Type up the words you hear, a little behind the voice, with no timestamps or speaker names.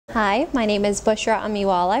Hi, my name is Bushra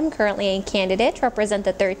Amiwala. I'm currently a candidate to represent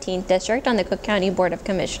the 13th District on the Cook County Board of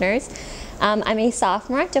Commissioners. I'm a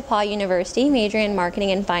sophomore at DePaul University, majoring in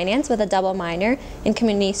Marketing and Finance with a double minor in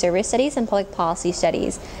Community Service Studies and Public Policy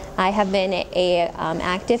Studies. I have been an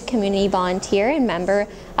active community volunteer and member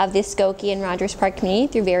of the Skokie and Rogers Park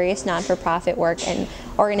community through various non-for-profit work and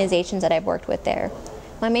organizations that I've worked with there.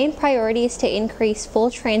 My main priority is to increase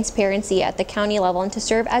full transparency at the county level and to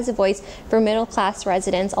serve as a voice for middle-class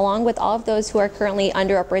residents along with all of those who are currently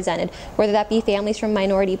underrepresented, whether that be families from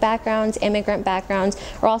minority backgrounds, immigrant backgrounds,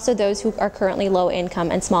 or also those who are currently low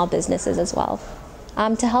income and small businesses as well.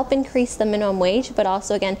 To help increase the minimum wage, but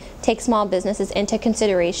also again take small businesses into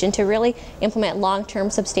consideration to really implement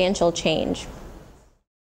long-term substantial change.